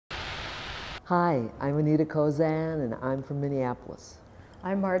Hi, I'm Anita Kozan and I'm from Minneapolis.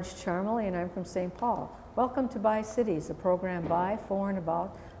 I'm Marge Charmley and I'm from St. Paul. Welcome to BiCities, a program by, for, and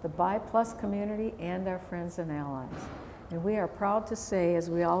about the Bi Plus community and our friends and allies. And we are proud to say, as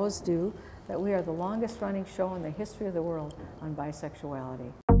we always do, that we are the longest running show in the history of the world on bisexuality.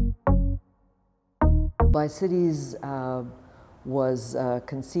 BiCities was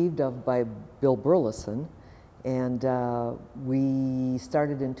conceived of by Bill Burleson, and we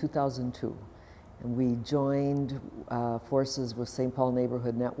started in 2002. And we joined forces with St. Paul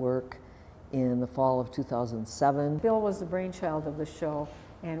Neighborhood Network in the fall of 2007. Bill was the brainchild of the show,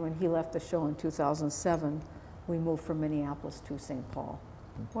 and when he left the show in 2007, we moved from Minneapolis to St. Paul.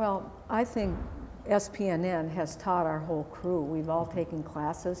 Well, I think SPNN has taught our whole crew. We've all taken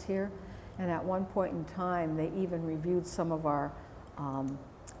classes here, and at one point in time, they even reviewed some of our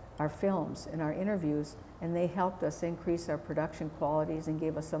films and our interviews, and they helped us increase our production qualities and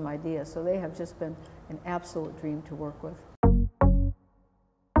gave us some ideas. So they have just been an absolute dream to work with.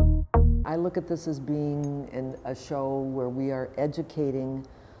 I look at this as being a show where we are educating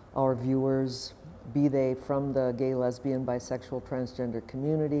our viewers, be they from the gay, lesbian, bisexual, transgender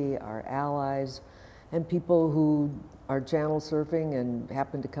community, our allies, and people who are channel surfing and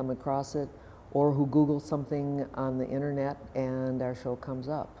happen to come across it, or who Google something on the internet and our show comes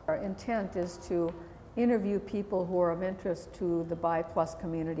up. Our intent is to interview people who are of interest to the Bi Plus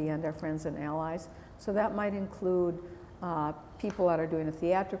community and our friends and allies. So that might include people that are doing a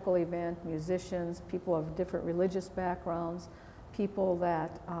theatrical event, musicians, people of different religious backgrounds, people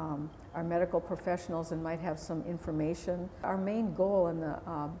that are medical professionals and might have some information. Our main goal in the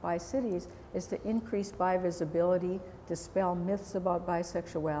BiCities is to increase bi visibility, dispel myths about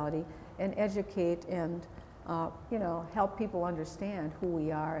bisexuality, and educate and help people understand who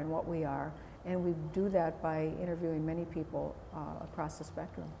we are and what we are. And we do that by interviewing many people across the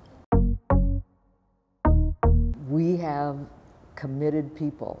spectrum. We have committed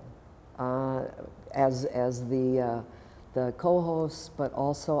people as the co-hosts, but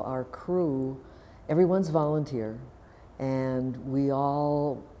also our crew. Everyone's volunteer, and we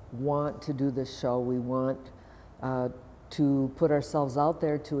all want to do this show. We want to put ourselves out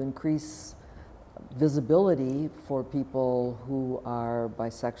there to increase visibility for people who are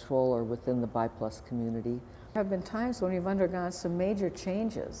bisexual or within the Bi Plus community. There have been times when we've undergone some major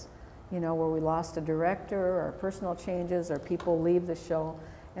changes, where we lost a director, or personal changes, or people leave the show.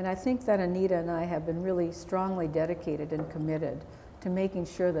 And I think that Anita and I have been really strongly dedicated and committed to making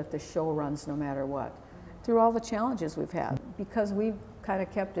sure that the show runs no matter what, through all the challenges we've had. Because we've kind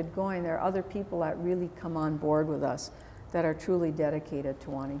of kept it going, there are other people that really come on board with us that are truly dedicated to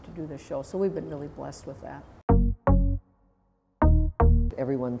wanting to do the show. So we've been really blessed with that.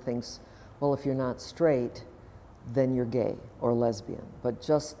 Everyone thinks, well, if you're not straight, then you're gay or lesbian. But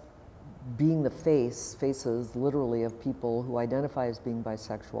just being the faces literally of people who identify as being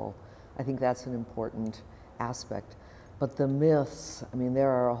bisexual, I think that's an important aspect. But the myths, I mean,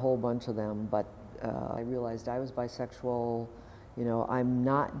 there are a whole bunch of them, but I realized I was bisexual. I'm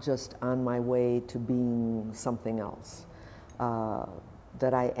not just on my way to being something else.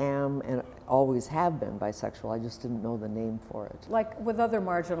 That I am and always have been bisexual. I just didn't know the name for it. Like with other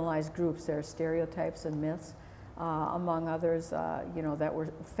marginalized groups, there are stereotypes and myths, among others, that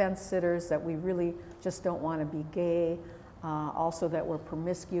we're fence sitters, that we really just don't want to be gay, also that we're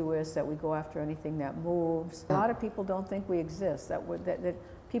promiscuous, that we go after anything that moves. A lot of people don't think we exist, that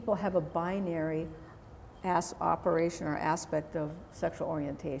people have a binary operation or aspect of sexual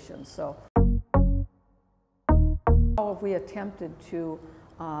orientation. So how have we attempted to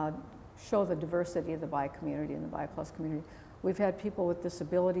show the diversity of the bi community and the Bi Plus community? We've had people with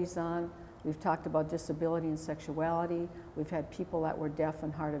disabilities on. We've talked about disability and sexuality. We've had people that were deaf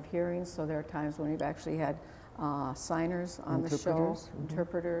and hard of hearing, so there are times when we've actually had signers on the show,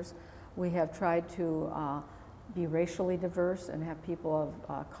 interpreters. We have tried to be racially diverse and have people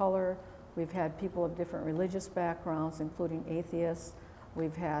of color. We've had people of different religious backgrounds, including atheists.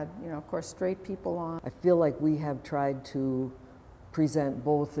 We've had, of course, straight people on. I feel like we have tried to present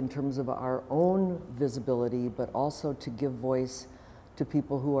both in terms of our own visibility, but also to give voice to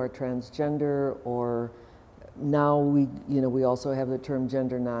people who are transgender, or now we also have the term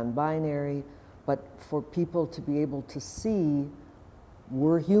gender non-binary, but for people to be able to see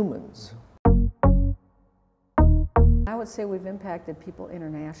we're humans. I would say we've impacted people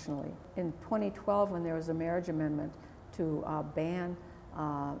internationally. In 2012, when there was a marriage amendment to ban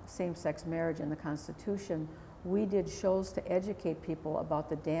same-sex marriage in the Constitution, we did shows to educate people about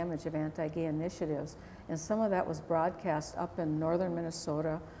the damage of anti-gay initiatives, and some of that was broadcast up in northern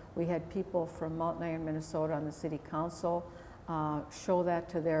Minnesota. We had people from Mountain Iron, Minnesota on the city council. show that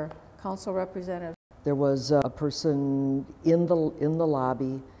to their council representatives. There was a person in the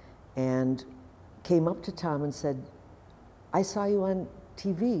lobby and came up to Tom and said, "I saw you on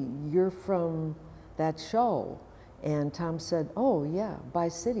TV, you're from that show." And Tom said, "Oh yeah,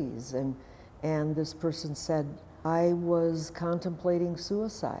 BiCities." And this person said, "I was contemplating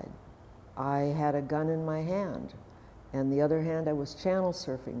suicide. I had a gun in my hand, and the other hand I was channel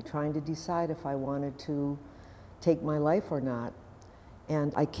surfing, trying to decide if I wanted to take my life or not.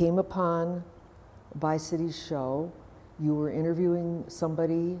 And I came upon BiCities show. You were interviewing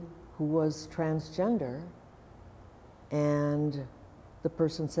somebody who was transgender." And the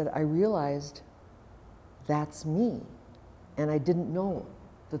person said, "I realized that's me. And I didn't know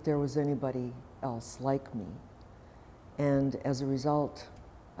that there was anybody else like me. And as a result,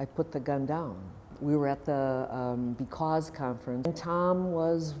 I put the gun down." We were at the BiCities conference, and Tom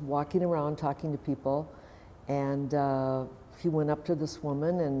was walking around talking to people, and he went up to this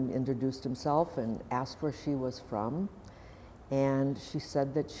woman and introduced himself and asked where she was from. And she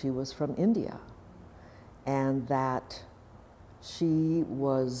said that she was from India, and that she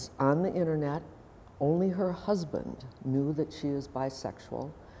was on the internet. Only her husband knew that she was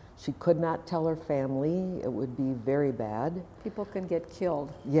bisexual. She could not tell her family. It would be very bad. People can get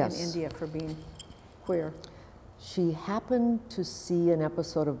killed Yes. in India for being queer. She happened to see an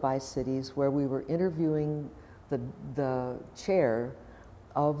episode of BiCities where we were interviewing the chair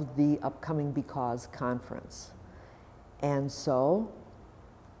of the upcoming BiCities conference. And so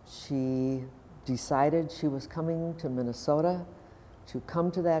she decided she was coming to Minnesota to come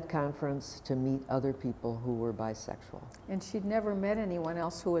to that conference to meet other people who were bisexual. And she'd never met anyone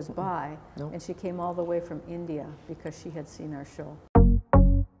else who was bi, Nope. and she came all the way from India because she had seen our show.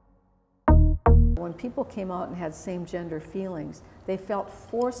 When people came out and had same-gender feelings, they felt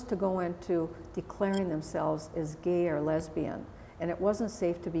forced to go into declaring themselves as gay or lesbian, and it wasn't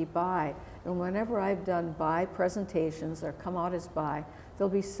safe to be bi. And whenever I've done bi presentations or come out as bi, there'll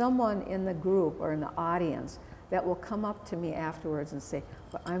be someone in the group or in the audience that will come up to me afterwards and say,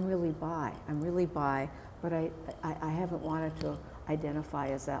 "But I'm really bi, but I haven't wanted to identify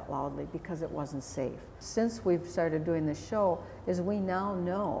as that loudly because it wasn't safe." Since we've started doing this show, is we now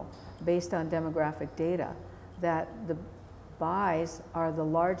know, based on demographic data, that the bis are the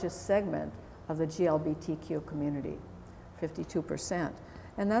largest segment of the GLBTQ community, 52%.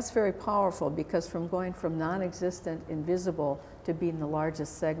 And that's very powerful because from going from non-existent, invisible, to being the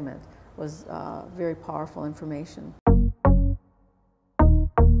largest segment was very powerful information.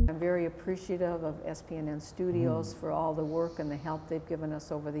 I'm very appreciative of SPNN Studios for all the work and the help they've given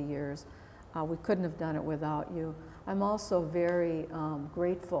us over the years. We couldn't have done it without you. I'm also very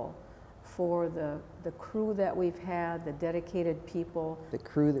grateful for the crew that we've had, the dedicated people. The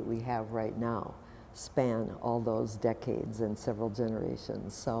crew that we have right now span all those decades and several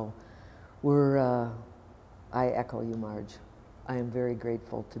generations. So I echo you, Marge. I am very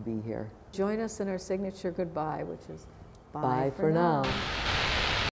grateful to be here. Join us in our signature goodbye, which is Bye for now.